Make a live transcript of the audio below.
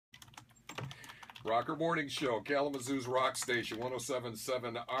Rocker Morning Show, Kalamazoo's Rock Station,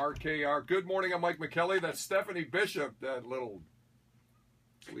 107.7 RKR. Good morning, I'm Mike McKelly. That's Stephanie Bishop, that little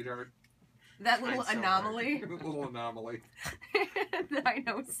sweetheart. That little anomaly. Little anomaly.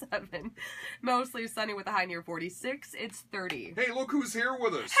 907. Mostly sunny with a high near 46. It's 30. Hey, look who's here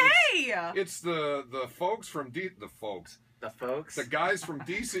with us. Hey! It's the folks from the folks. The folks? The guys from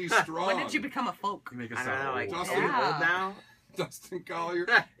DC Strong. When did you become a folk? I don't know, like Dustin, old now? Dustin Colyer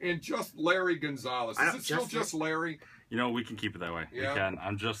and just Larry Gonzalez. Is it still just Larry? You know, we can keep it that way. Yeah. We can.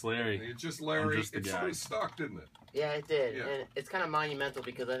 I'm just Larry. It's just Larry. I'm just the It guy. sort of stuck, didn't it? Yeah, it did. Yeah. And it's kind of monumental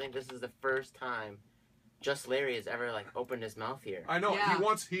because I think this is the first time Just Larry has ever like opened his mouth here. I know. Yeah.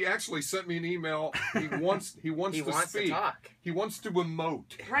 He actually sent me an email. He wants He to wants speak. to talk. He wants to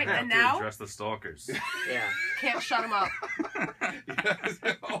emote. Right, I have and to now address the stalkers. Yeah. can't shut him up. Yes,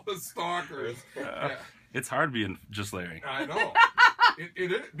 all the stalkers. Yeah, It's hard being just Larry. I know.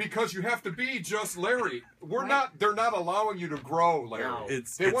 It is because you have to be just Larry. We're Right. not. They're not allowing you to grow, Larry. No.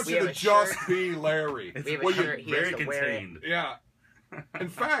 They want we you have to a just shirt. be Larry. It's We have a Well, you- shirt. He very has to wear it. contained. Yeah. In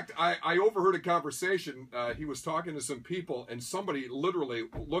fact, I overheard a conversation. He was talking to some people, and somebody literally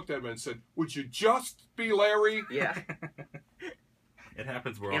looked at him and said, "Would you just be Larry?" Yeah. It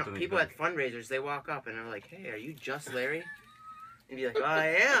happens more You know, often than people you at fundraisers, they walk up and they're like, "Hey, are you Just Larry?" And be like, "Oh, I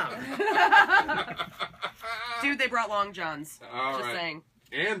am." Dude, they brought long johns. All Just right. saying.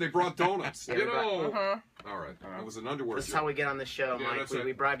 And they brought donuts. Yeah, You we brought- know. Uh-huh. All right. That was an underwear This is joke. how we get on the show, Yeah, Mike. that's We, it.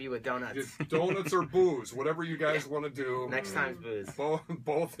 we bribe you with donuts. It's donuts or booze, whatever you guys want to do. Next time's booze.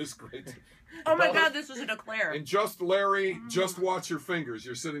 Both is great. Oh my Both. god, this was a declare. And just Larry, just watch your fingers.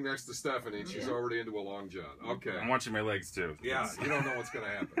 You're sitting next to Stephanie, and she's already into a long john. Okay. I'm watching my legs too. Yeah, you don't know what's going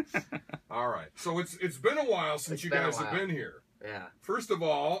to happen. All right. So it's been a while since It's you been a guys have while. been here. Yeah. First of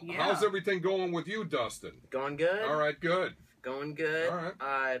all, Yeah. how's everything going with you, Dustin? Going good? All right, good. Going good. All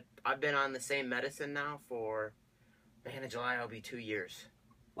right. I've been on the same medicine now for, man, in July it'll be 2 years.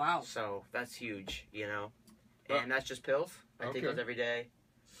 Wow. So that's huge, you know. But- And that's just pills. I Okay. take those every day.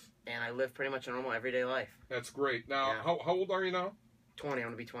 And I live pretty much a normal everyday life. That's great. Now, Yeah. how old are you now? 20, I'm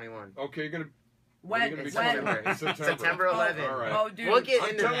going to be 21. Okay, you're going to When? be It's When? September. September 11th. All right. Oh, dude. We'll get I'm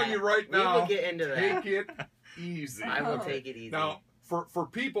into telling that. you right We now, will get into that. take it easy. I will Oh. take it easy. Now, for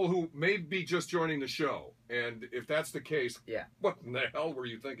people who may be just joining the show, and if that's the case, Yeah. what in the hell were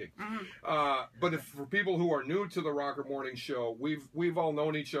you thinking? Mhm. But if for people who are new to the Rocker Morning Show, we've all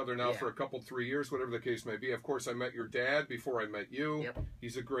known each other now Yeah. for a couple, 3 years, whatever the case may be. Of course, I met your dad before I met you. Yep.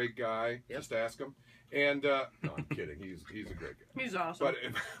 He's a great guy. Yep. Just ask him. And no, I'm kidding. He's a great guy. He's awesome.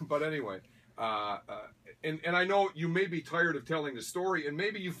 But anyway, and I know you may be tired of telling the story, and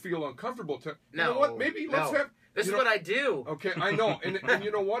maybe you feel uncomfortable. You know No, what? Maybe let's no. have. This you is know- what I do. Okay, I know, and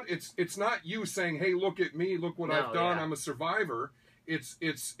you know what? It's not you saying, "Hey, look at me, look what No, I've done. yeah. I'm a survivor." It's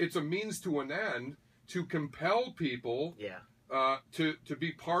a means to an end to compel people Yeah. to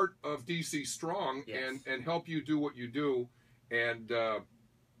be part of DC Strong Yes. and help you do what you do. And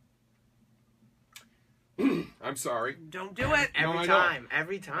I'm sorry. Don't do it. No, Every I know. time.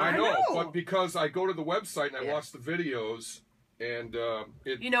 Every time. I know, know. but because I go to the website and I Yeah. watch the videos, and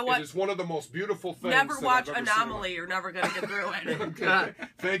You know what? It is one of the most beautiful things. Never that watch I've ever seen. Anomaly. You're never going to get through it. Okay.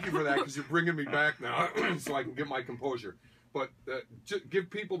 Thank you for that, because you're bringing me back now, so I can get my composure. But give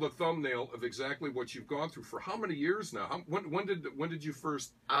people the thumbnail of exactly what you've gone through for how many years now? When did you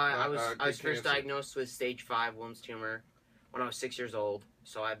first? I was get first cancer? diagnosed with stage 5 Wilms tumor when I was 6 years old.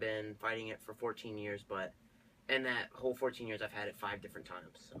 So I've been fighting it for 14 years, but in that whole 14 years, I've had it 5 different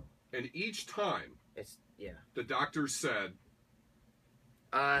times. So And each time, it's the doctor said,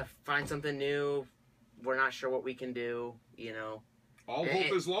 find something new. We're not sure what we can do. You know. "All It-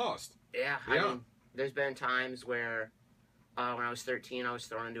 hope is lost." Yeah. Yeah. I mean, there's been times where when I was 13, I was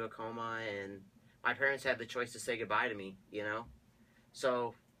thrown into a coma, and my parents had the choice to say goodbye to me. You know.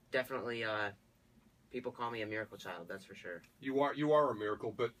 So definitely, people call me a miracle child. That's for sure. You are a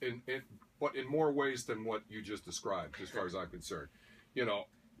miracle, but in more ways than what you just described, as far as I'm concerned. You know,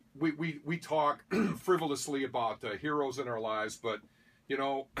 we talk frivolously about heroes in our lives, but you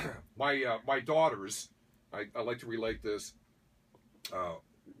know, my daughters, I like to relate this.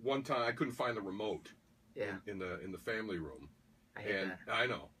 One time I couldn't find the remote Yeah. in the family room, I hate and that. I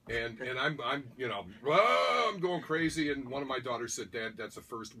know, and I'm you know, I'm going crazy, and one of my daughters said, "Dad, that's a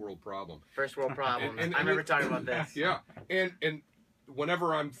first world problem." First world problems. And- I remember talking about this. Yeah, and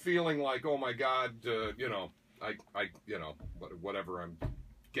whenever I'm feeling like, oh my God, you know, I you know, whatever,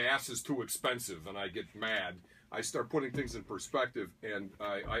 gas is too expensive, and I get mad. I start putting things in perspective, and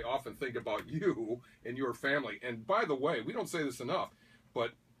I often think about you and your family. And by the way, we don't say this enough,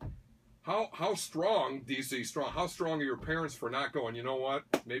 but how strong, DC strong, how strong are your parents for not going, you know what,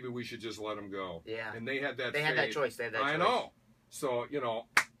 maybe we should just let him go? Yeah. And they had that They had that choice. I know. So,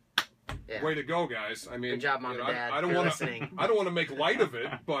 Yeah. way to go, guys. I mean, Good job, Mom and Dad. I don't want to I don't want to make light of it,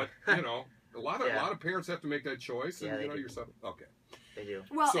 but, a lot of parents have to make that choice, and Yeah, they do. yourself. Okay. They do.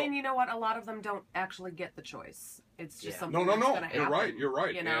 Well, So- and you know what? A lot of them don't actually get the choice. It's just Yeah. something No. that's going to happen. You're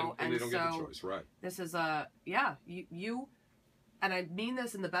right. You know, and they don't get the so choice, right? this is you, and I mean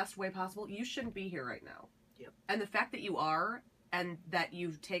this in the best way possible. You shouldn't be here right now. Yep. And the fact that you are, and that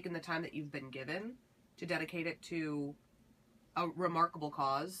you've taken the time that you've been given to dedicate it to a remarkable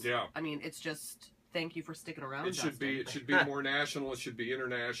cause. Yeah. I mean, it's just thank you for sticking around. It should be more national. It should be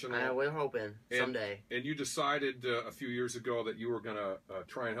international. We're hoping someday. And you decided a few years ago that you were going to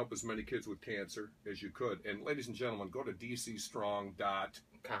try and help as many kids with cancer as you could. And ladies and gentlemen, go to dcstrong.com,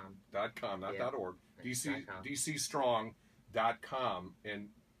 not Yeah. .org, .com. dcstrong.com. And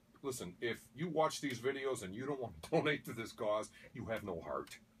listen, if you watch these videos and you don't want to donate to this cause, you have no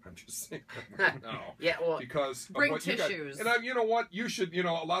heart. I'm just saying. No. Yeah, well, Because of bring what you got. tissues. And you know what? You should, a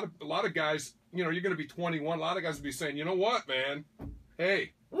lot of guys, you're going to be 21. A lot of guys will be saying, you know what, man?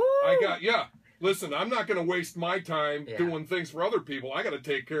 Hey, woo! listen, I'm not going to waste my time Yeah. doing things for other people. I got to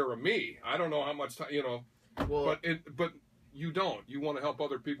take care of me. I don't know how much time, Well, but you don't. You want to help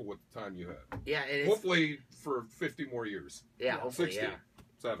other people with the time you have. yeah, it is. Hopefully for 50 more years. Yeah, hopefully, 60, yeah.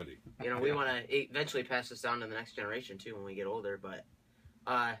 70. We want to eventually pass this down to the next generation too when we get older. But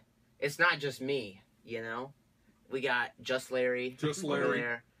it's not just me. We got Just Larry. Just over Larry.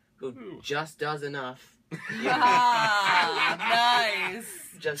 there, who Ooh. just does enough. Nice.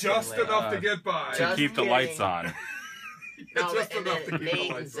 Just Larry. enough to get by. Just Keep the kidding. lights on. No, Just and enough then to keep the Nate and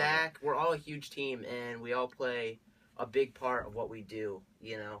lights on. Zach, we're all a huge team, and we all play a big part of what we do.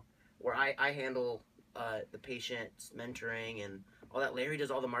 Where I handle the patient's mentoring and all that. Larry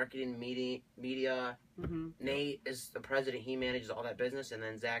does all the marketing, media. Mm-hmm. Nate is the president; he manages all that business, and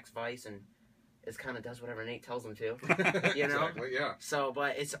then Zach's vice and is kind of does whatever Nate tells him to. Exactly, yeah. So,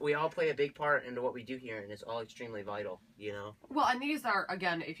 but we all play a big part into what we do here, and it's all extremely vital. Well, and these are,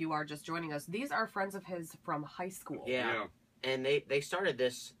 again, if you are just joining us, these are friends of his from high school. Yeah. And they started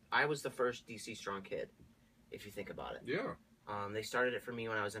this. I was the first DC Strong kid, if you think about it. Yeah. They started it for me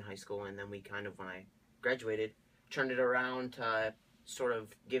when I was in high school, and then we kind of, when I graduated, turned it around to sort of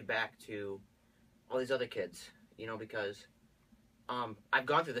give back to all these other kids, because I've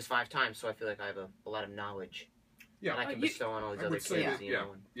gone through this 5 times, so I feel like I have a lot of knowledge Yeah. that I can bestow on all these I other would say kids.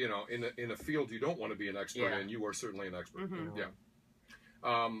 that, in a field you don't want to be an expert Yeah. in, you are certainly an expert. Mhm. Yeah.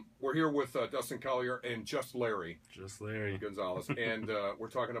 We're here with Dustan Colyer and Just Larry Just Larry. Gonzalez, and we're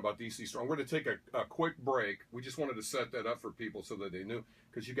talking about DC Strong. We're going to take a quick break. We just wanted to set that up for people so that they knew,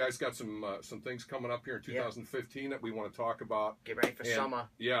 because you guys got some things coming up here in 2015 that we want to talk about. Get ready for And- summer.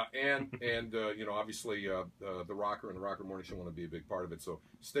 Yeah, and obviously the Rocker and the Rocker Morning Show want to be a big part of it. So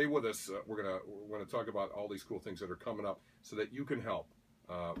stay with us. We're gonna talk about all these cool things that are coming up so that you can help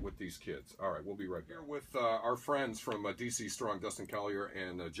with these kids. All right, we'll be right here with our friends from DC Strong, Dustan Colyer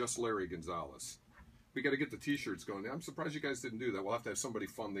and Just Larry Gonzalez. We got to get the T-shirts going. I'm surprised you guys didn't do that. We'll have to have somebody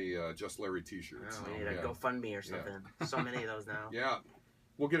fund the Just Larry T-shirts. We need a GoFundMe or something. So many of those now. Yeah,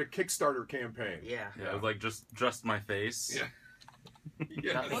 we'll get a Kickstarter campaign. Yeah. Yeah, like just my face. Yeah.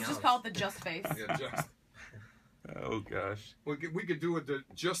 Yeah. Nothing We'll else. just call it the Just Face. Yeah, just. Oh gosh. We could do it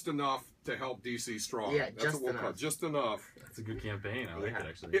just enough to help DC Strong. Yeah, That's just what we'll call it. enough. Just enough. That's a good campaign. I like Yeah. it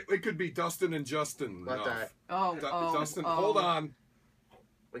actually. It could be Dustin and Justin. What enough. Dustin, oh. hold on.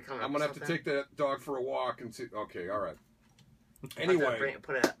 We come I'm gonna have to take that dog for a walk and see. Okay, all right. Anyway,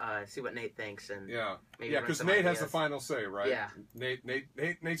 see what Nate thinks and yeah, maybe yeah, run because some Nate has the ideas. final say, right? Yeah.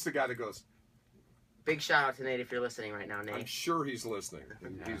 Nate's the guy that goes. Big shout out to Nate if you're listening right now, I'm Nate. sure he's listening.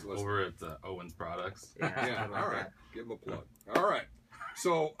 He's listening. Over at Owen's Products. Yeah, Yeah, something like all right. that. Give him a plug. All right.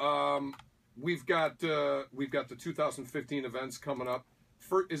 So we've got the 2015 events coming up.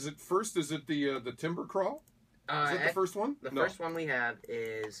 Is it the Timber Crawl? Is it the first one? The No. first one we have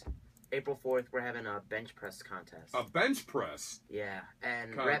is April 4th. We're having a bench press contest. A bench press. Yeah,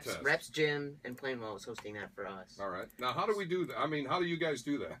 and Contest. Reps Gym in Plainwell is hosting that for us. All right. Now, how do we do that? I mean, how do you guys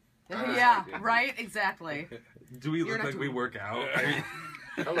do that? Yeah, right, exactly. Do we You're look not like we doing- work out?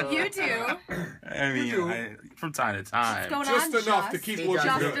 Hello. You do. I mean, You do. from time to time. What's going Just on, enough to Just? keep He looking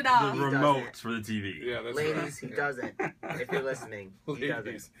does. good. Just enough. The He remote doesn't. for the TV. Yeah, that's Ladies, right. he doesn't. If you're listening, he doesn't.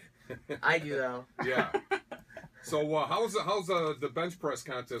 Ladies. I do though. Yeah. So how's the bench press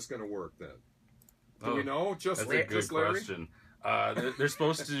contest going to work then? Do we know? That's a good just Larry? question. They're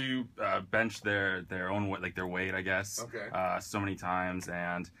supposed to bench their own like their weight, I guess. Okay. So many times,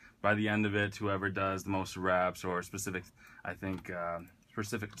 and by the end of it, whoever does the most reps or specific, I think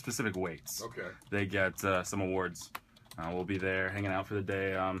specific weights. Okay. They get some awards. We'll be there hanging out for the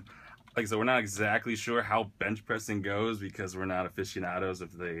day. Like I said, we're not exactly sure how bench pressing goes because we're not aficionados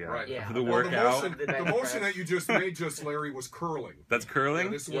of the Right. of the Well, workout. The motion that you just made, Larry, was curling. That's curling.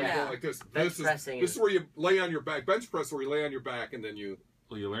 Yeah, this is where you go like this. Bench pressing This is where you lay on your back. Bench press where you lay on your back and then you.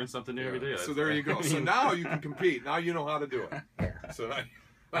 Well, you learn something new every day. So there you go. So now you can compete. Now you know how to do it. Yeah. So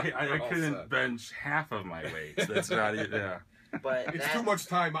I couldn't bench half of my weight. That's not it. Yeah. But it's too much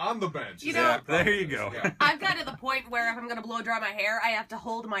time on the bench. You know, there you go. Yeah. I've got to the point where if I'm going to blow dry my hair, I have to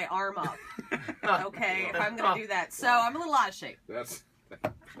hold my arm up. Okay, if I'm going to do that. So I'm a little out of shape. That's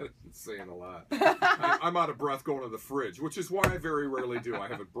saying a lot. I'm out of breath going to the fridge, which is why I very rarely do. I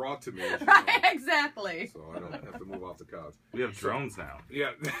have it brought to me. As you know, Right, exactly. so I don't have to move off the couch. We have drones now.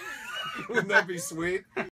 Yeah. Wouldn't that be sweet?